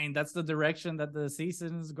 that's the direction that the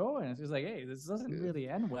season is going. It's just like, hey, this doesn't really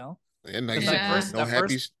end well. And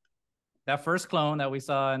that first clone that we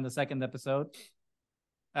saw in the second episode,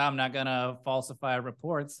 I'm not gonna falsify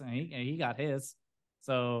reports, and he got his.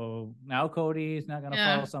 So now Cody's not gonna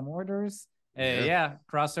follow some orders.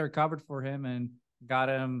 Crosshair covered for him and got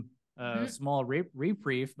him a small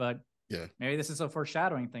reprieve, but maybe this is a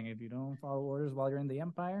foreshadowing thing. If you don't follow orders while you're in the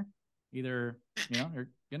Empire, either you're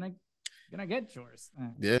gonna get yours.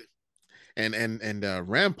 And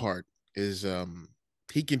Rampart is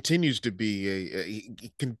he continues to be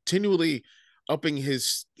he continually upping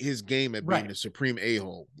his game at being the supreme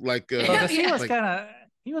a-hole. Like he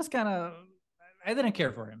was kind of I didn't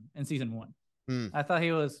care for him in season 1. I thought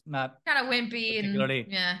he was not kind of wimpy and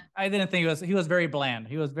I didn't think he was very bland.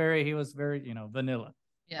 He was very vanilla.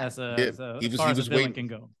 As far as a villain can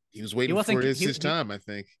go. He was waiting for his time, I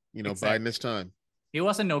think. Biden this time. He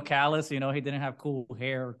wasn't no callous, he didn't have cool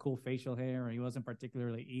hair or cool facial hair, or he wasn't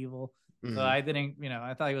particularly evil. So I didn't,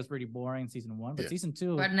 I thought he was pretty boring in season 1, but season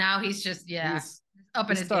 2. But now he's just he's up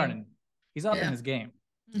in his game. He's up in his game.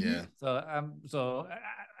 Yeah. So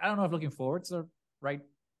I don't know if looking forward's the right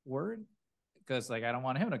word, because like I don't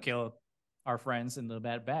want him to kill our friends in the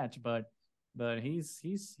Bad Batch, but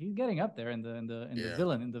he's getting up there in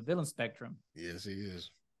the villain spectrum. Yes, he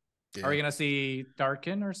is. Yeah. Are we gonna see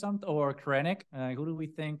Tarkin or something, or Krennic? Who do we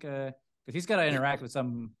think? Because he's got to interact with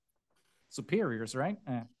some superiors, right?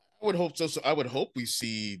 I would hope so. So I would hope we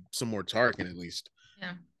see some more Tarkin at least.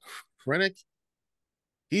 Yeah. Krennic,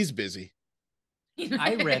 he's busy.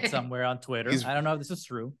 I read somewhere on Twitter. I don't know if this is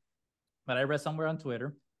true, but I read somewhere on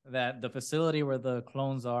Twitter that the facility where the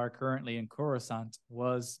clones are currently in Coruscant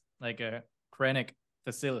was like a Krennic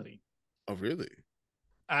facility. Oh, really?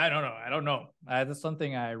 I don't know. That's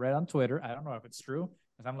something I read on Twitter. I don't know if it's true.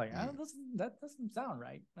 Because I'm like, that doesn't sound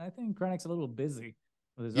right. I think Krennic's a little busy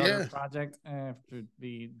with his other project to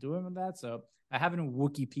be doing that. So I haven't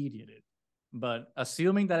Wikipedia'd it. But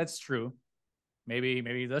assuming that it's true, maybe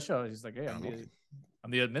the show is like, hey, I'm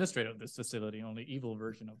the administrator of this facility, only evil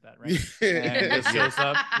version of that, right? And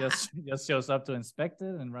just shows up to inspect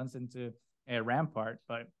it and runs into a Rampart.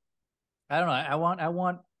 But I don't know. I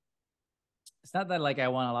want. It's not that like I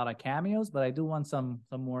want a lot of cameos, but I do want some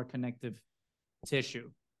more connective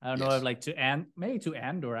tissue. I don't know if like maybe to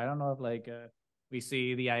Andor. I don't know if like we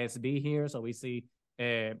see the ISB here, so we see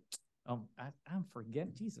I'm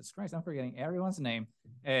forgetting. Jesus Christ, I'm forgetting everyone's name.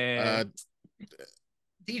 Dedra?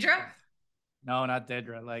 No, not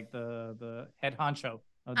Dedra. Like the head honcho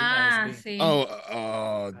of the ISB. See.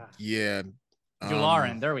 Yeah.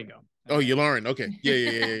 Yularen. There we go. Oh, Yularen. Okay.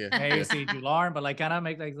 Yeah. Hey, you see Yularen, but like kind of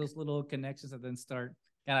make like those little connections and then start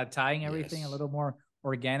kind of tying everything a little more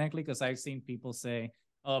organically, because I've seen people say,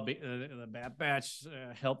 "Oh, the Bad Batch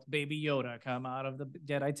helped Baby Yoda come out of the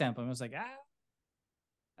Jedi Temple." And I was like,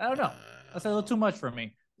 I don't know. That's a little too much for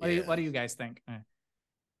me. What do you guys think?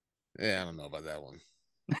 Yeah, I don't know about that one.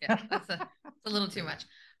 Yeah, it's a little too much.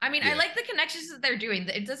 I mean, I like the connections that they're doing.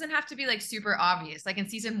 It doesn't have to be like super obvious. Like in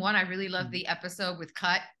season 1, I really love the episode with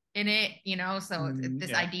Cut in it, you know. So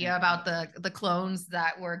this idea about the clones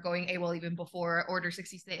that were going AWOL even before Order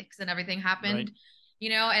 66 and everything happened, right. you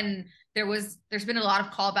know. And there's been a lot of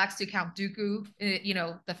callbacks to Count Dooku, you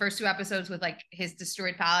know, the first 2 episodes with like his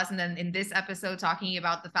destroyed palace, and then in this episode talking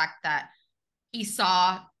about the fact that he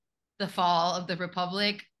saw the fall of the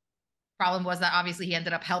Republic. Problem was that obviously he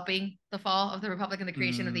ended up helping the fall of the Republic and the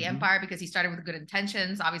creation of the Empire, because he started with good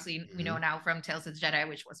intentions. Obviously, we know now from Tales of the Jedi,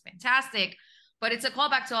 which was fantastic, but it's a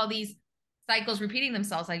callback to all these cycles repeating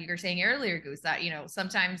themselves, like you were saying earlier, Goose, that, you know,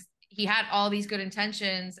 sometimes he had all these good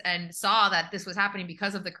intentions and saw that this was happening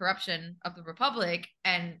because of the corruption of the Republic,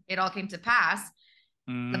 and it all came to pass.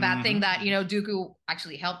 The bad thing that, you know, Dooku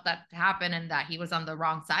actually helped that to happen, and that he was on the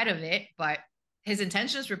wrong side of it, but his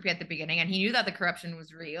intentions were at the beginning, and he knew that the corruption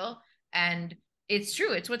was real. And it's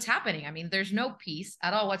true. It's what's happening. I mean, there's no peace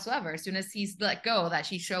at all whatsoever. As soon as he's let go, that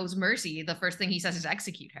she shows mercy, the first thing he says is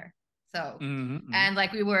execute her. So, and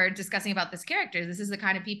like we were discussing about this character, this is the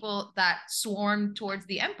kind of people that swarm towards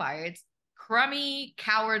the Empire. It's crummy,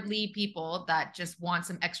 cowardly people that just want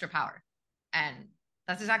some extra power. And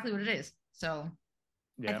that's exactly what it is. So,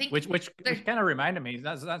 yeah, which kind of reminded me.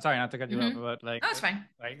 Sorry, not to cut you off, but like, no, it's fine.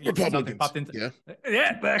 Like something popped into.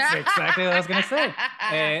 Yeah, that's exactly what I was gonna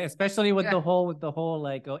say. Especially with the whole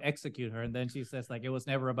like execute her, and then she says like it was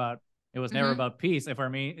never about peace. And for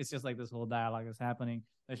me, it's just like this whole dialogue is happening,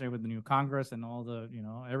 especially with the new Congress and all the, you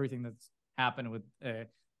know, everything that's happened with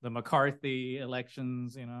the McCarthy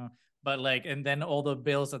elections, you know. But like, and then all the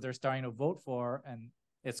bills that they're starting to vote for, and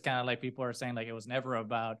it's kind of like people are saying like it was never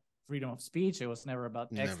about freedom of speech. It was never about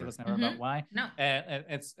X. It was never about Y. No. And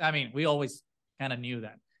it's, I mean, we always kind of knew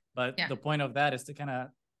that. But the point of that is to kind of,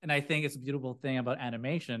 and I think it's a beautiful thing about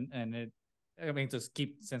animation. And it, I mean, to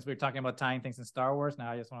keep, since we're talking about tying things in Star Wars,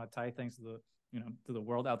 now I just want to tie things to the, you know, to the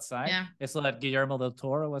world outside. Yeah. It's like Guillermo del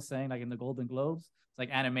Toro was saying, like in the Golden Globes, it's like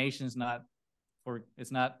animation is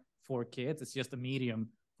it's not for kids. It's just a medium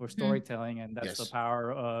for storytelling. And that's the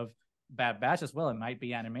power of Bad Batch as well. It might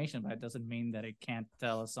be animation, but it doesn't mean that it can't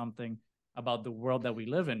tell us something about the world that we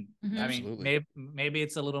live in. I mean, maybe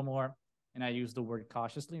it's a little more, and I use the word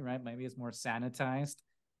cautiously, right? Maybe it's more sanitized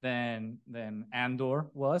than Andor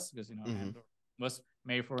was, because, you know, Andor was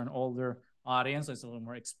made for an older audience, so it's a little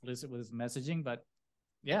more explicit with its messaging. But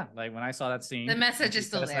yeah, like when I saw that scene, the message is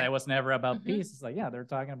still there. It was never about peace. It's like, yeah, they're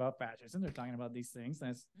talking about fascism, they're talking about these things, and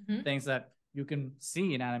it's things that you can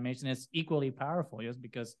see in animation. It's equally powerful, just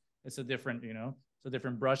because it's a different, you know, it's a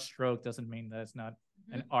different brush stroke doesn't mean that it's not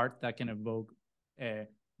an art that can evoke a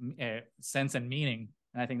sense and meaning.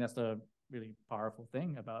 And I think that's the really powerful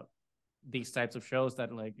thing about these types of shows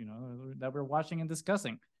that, like, you know, that we're watching and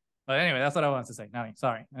discussing. But anyway, that's what I wanted to say. Nani,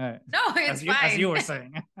 sorry. No, it's fine. As you were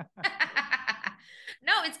saying.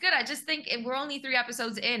 No, it's good. I just think we're only 3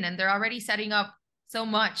 episodes in, and they're already setting up so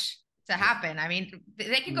much to happen. I mean,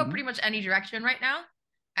 they can go pretty much any direction right now.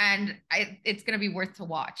 And it's going to be worth to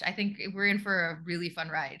watch. I think we're in for a really fun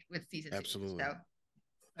ride with season 2. Absolutely. So.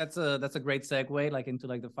 That's a great segue, like into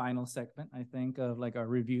like the final segment, I think, of like our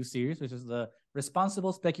review series, which is the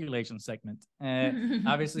responsible speculation segment.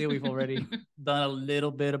 Obviously, we've already done a little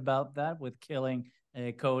bit about that with killing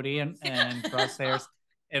Cody and Crosshair's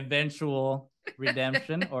eventual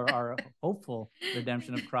redemption, or our hopeful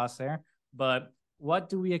redemption of Crosshair. But what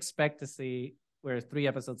do we expect to see? We're 3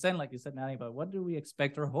 episodes in, like you said, Nani, but what do we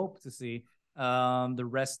expect or hope to see the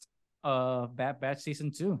rest of Bad Batch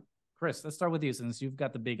season 2? Chris, let's start with you, since you've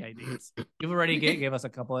got the big ideas. You've already gave us a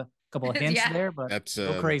couple of hints there, but that's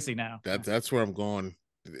go crazy now. That's where I'm going.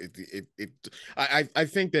 I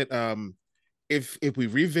think that if we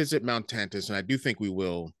revisit Mount Tantus, and I do think we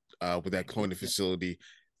will, with that cloning facility,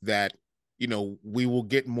 that, you know, we will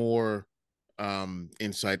get more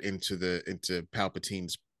insight into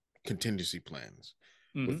Palpatine's contingency plans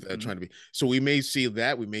with trying to be. So we may see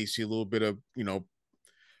that. We may see a little bit of, you know,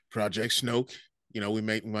 Project Snoke. You know, we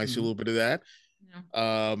might see a little bit of that.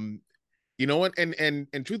 Yeah. You know what?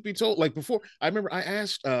 And truth be told, like before, I remember I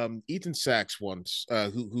asked Ethan Sachs once,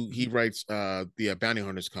 who he writes the Bounty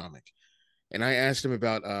Hunters comic, and I asked him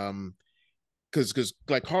about because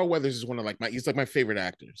like Carl Weathers is one of he's like my favorite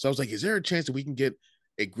actor. So I was like, is there a chance that we can get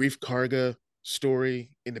a Grief Karga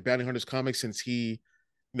story in the Bounty Hunters comic, since he,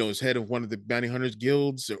 you know, is head of one of the Bounty Hunters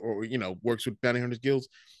guilds, or you know, works with Bounty Hunters guilds?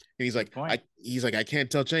 he's like, I can't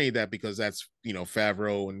touch any of that because that's,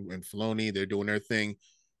 Favreau and Filoni, they're doing their thing.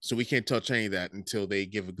 So we can't touch any of that until they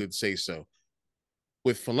give a good say so.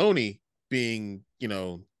 With Filoni being,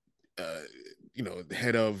 the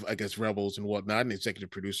head of, I guess, Rebels and whatnot, and executive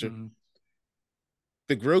producer,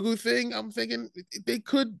 the Grogu thing, I'm thinking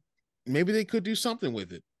maybe they could do something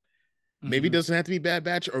with it. Maybe it doesn't have to be Bad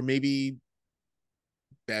Batch, or maybe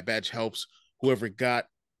Bad Batch helps whoever got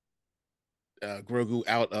Grogu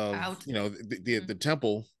out of the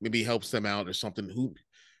temple. Maybe helps them out or something.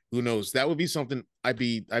 Who knows? That would be something I'd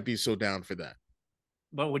be so down for that.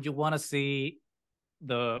 But would you want to see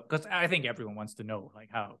because I think everyone wants to know like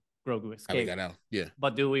how Grogu escaped. How he got out, yeah.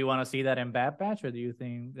 But do we want to see that in Bad Batch, or do you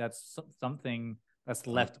think that's something that's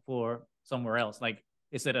left for somewhere else? Like,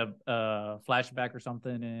 is it a flashback or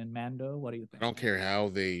something in Mando? What do you think? I don't care how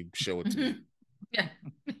they show it to me. Yeah.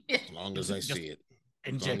 As long as I see it.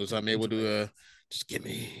 As long as I'm able to just give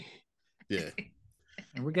me. Yeah.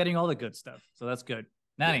 And we're getting all the good stuff. So that's good.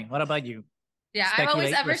 Nani, what about you? Yeah, I've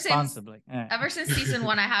always ever since season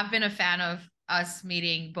 1, I have been a fan of us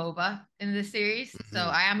meeting Boba in this series. So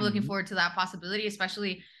I am looking forward to that possibility,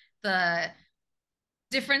 especially the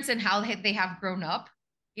difference in how they have grown up,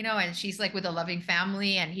 and she's like with a loving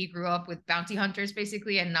family, and he grew up with bounty hunters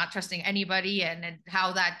basically, and not trusting anybody, and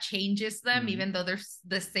how that changes them, even though they're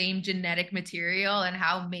the same genetic material, and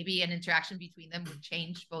how maybe an interaction between them would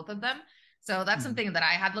change both of them. So that's something that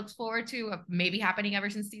I had looked forward to, of maybe happening ever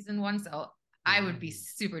since season 1. So I would be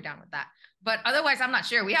super down with that. But otherwise, I'm not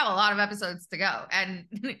sure. We have a lot of episodes to go, and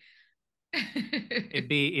it'd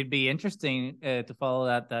be interesting to follow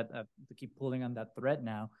that to keep pulling on that thread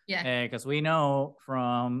now. Yeah, because we know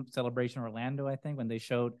from Celebration Orlando, I think, when they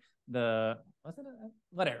showed when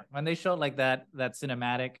they showed like that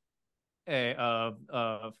cinematic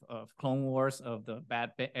of Clone Wars of the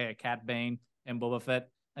Cat Bane and Boba Fett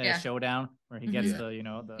showdown, where he gets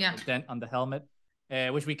the dent on the helmet,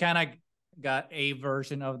 which we kind of got a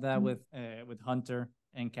version of that with Hunter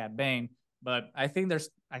and Cat Bane. But I think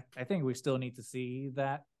I think we still need to see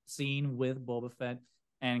that scene with Boba Fett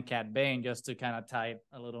and Cat Bane, just to kind of tie it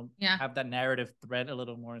a little, have that narrative thread a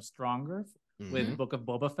little more stronger with Book of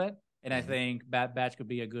Boba Fett. And I think Bad Batch could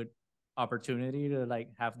be a good opportunity to like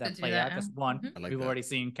have that play out. Because we've already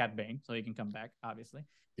seen Cat Bane, so he can come back, obviously.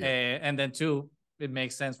 And then 2, it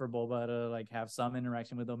makes sense for Boba to like have some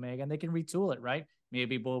interaction with Omega, and they can retool it, right?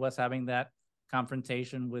 Maybe Boba's having that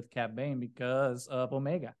confrontation with Cat Bane because of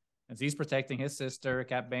Omega. And he's protecting his sister.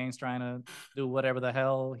 Cat Bane's trying to do whatever the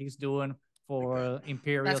hell he's doing for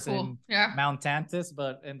Imperials in Mount Tantus.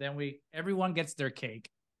 And then everyone gets their cake,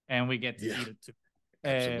 and we get to eat it too.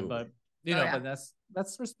 But but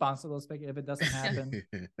that's responsible. If it doesn't happen,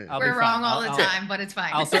 we're wrong all the time, but it's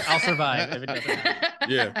fine. I'll survive if it doesn't happen.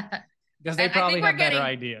 Yeah. Because they probably have better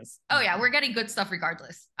ideas. Oh yeah, we're getting good stuff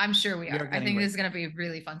regardless. I'm sure we are. I think this is gonna be a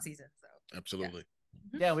really fun season. So absolutely.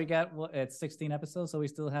 Yeah, we got it's 16 episodes, so we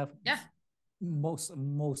still have most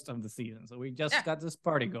of the season. So we just got this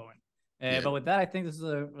party going. But with that, I think this is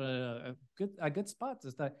a good spot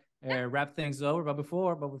just to wrap things over. But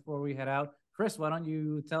before we head out, Chris, why don't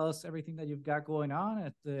you tell us everything that you've got going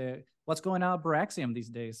on what's going on at Baraxium these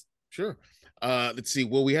days? Sure. Let's see.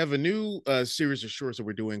 Well, we have a new series of shorts that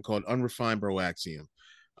we're doing called Unrefined Baraxium.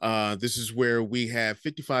 This is where we have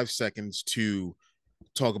 55 seconds to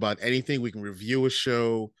talk about anything. We can review a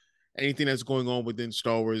show, anything that's going on within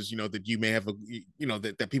Star Wars, that you may have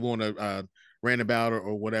that people want to rant about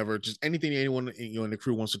or whatever, just anything anyone in the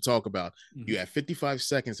crew wants to talk about. You have 55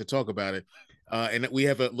 seconds to talk about it. And we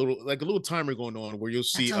have a little timer going on where you'll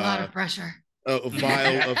see a lot of pressure. A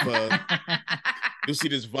vial of you'll see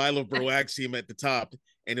this vial of Baraxium at the top,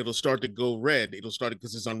 and it'll start to go red. It'll start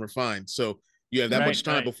because it's unrefined. So you have that much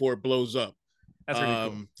time before it blows up. That's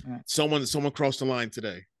really cool. Someone crossed the line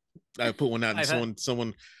today. I put one out, and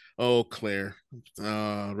someone. Oh, Claire.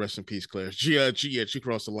 Rest in peace, Claire. She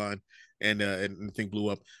crossed the line, and the thing blew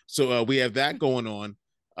up. So we have that going on.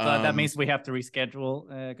 So that means we have to reschedule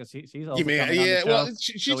because she's also coming on the show. Well,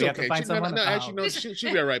 she's so okay.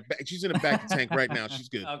 She'll be all right. She's in the back of the tank right now. She's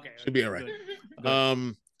good. Okay, she'll be all right.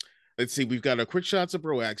 Good. Let's see. We've got a Quick Shots of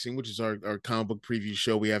Baraxium, which is our comic book preview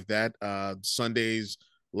show. We have that Sundays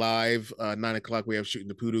live 9:00. We have Shooting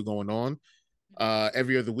the Poodoo going on.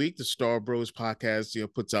 Every other week, the Star Bros podcast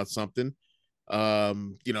puts out something. I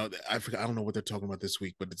forgot. I don't know what they're talking about this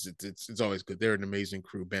week, but it's always good. They're an amazing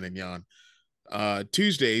crew, Ben and Jan.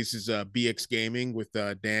 Tuesdays is BX Gaming with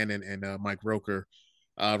Dan and Mike Roker.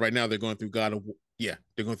 Right now they're going through God of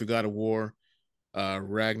War,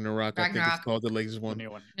 Ragnarok. I think it's called the latest one.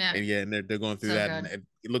 Yeah. And they're going through that, and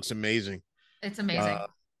it looks amazing. It's amazing.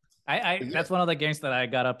 That's one of the games that I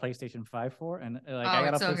got a PlayStation 5 for, and I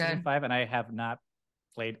got a PlayStation 5, and I have not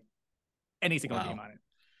played any single game on it.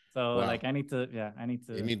 So like I need to.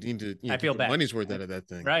 You need to. I feel bad. Money's worth out of that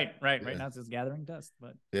thing. Right. Right now it's just gathering dust,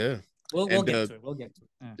 but yeah, we'll get to it. We'll get to it.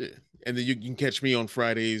 Yeah. And then you can catch me on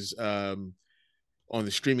Fridays on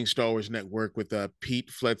the streaming Star Wars Network with Pete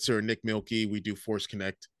Fletzer and Nick Milkey. We do Force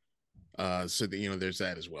Connect, so that there's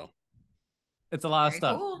that as well. It's a lot of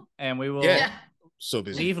stuff, and we will. Yeah. So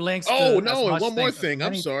busy. Leave links. And one more thing.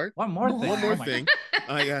 I'm sorry. One more thing.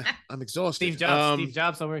 I'm exhausted. Steve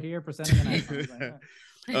Jobs over here presenting an iPhone.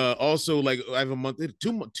 Also, like I have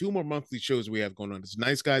two more monthly shows we have going on. It's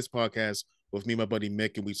Nice Guys podcast with me and my buddy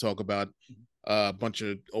Mick, and we talk about a bunch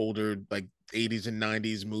of older like 80s and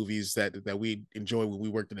 90s movies that we enjoy when we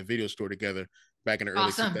worked in a video store together back in the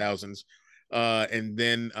early 2000s. And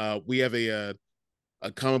then we have a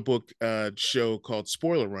comic book show called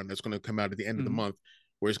Spoiler Run that's going to come out at the end of the month,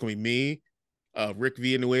 where it's going to be me, Rick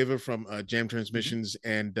Villanueva from Jam Transmissions,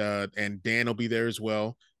 and Dan will be there as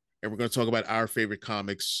well, and we're going to talk about our favorite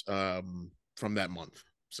comics from that month.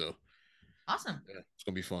 So awesome! Yeah, it's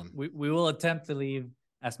going to be fun. We will attempt to leave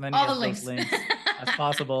as many of those links as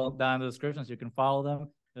possible down in the description, so you can follow them.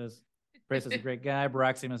 Because Chris is a great guy,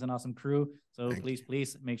 Baraxium is an awesome crew, so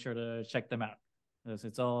please make sure to check them out. Because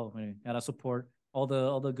it's all we gotta support all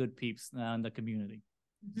the good peeps in the community.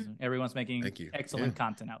 So everyone's making excellent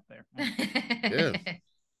content out there. Yeah.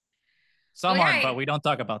 Some aren't, but we don't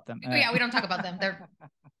talk about them. Yeah, we don't talk about them. They're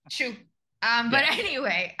true. But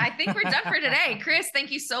anyway, I think we're done for today. Chris,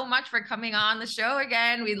 thank you so much for coming on the show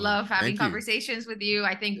again. We love having conversations with you.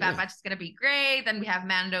 I think Bad Batch is going to be great. Then we have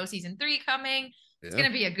Mando season 3 coming. It's going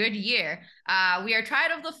to be a good year. We are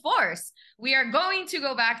Triad of the Force. We are going to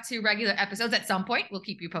go back to regular episodes at some point. We'll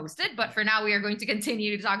keep you posted. But for now, we are going to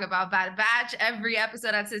continue to talk about Bad Batch every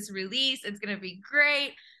episode as its release. It's going to be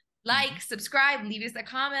great. Like, subscribe, leave us a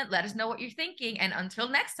comment. Let us know what you're thinking. And until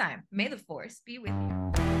next time, may the Force be with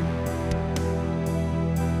you.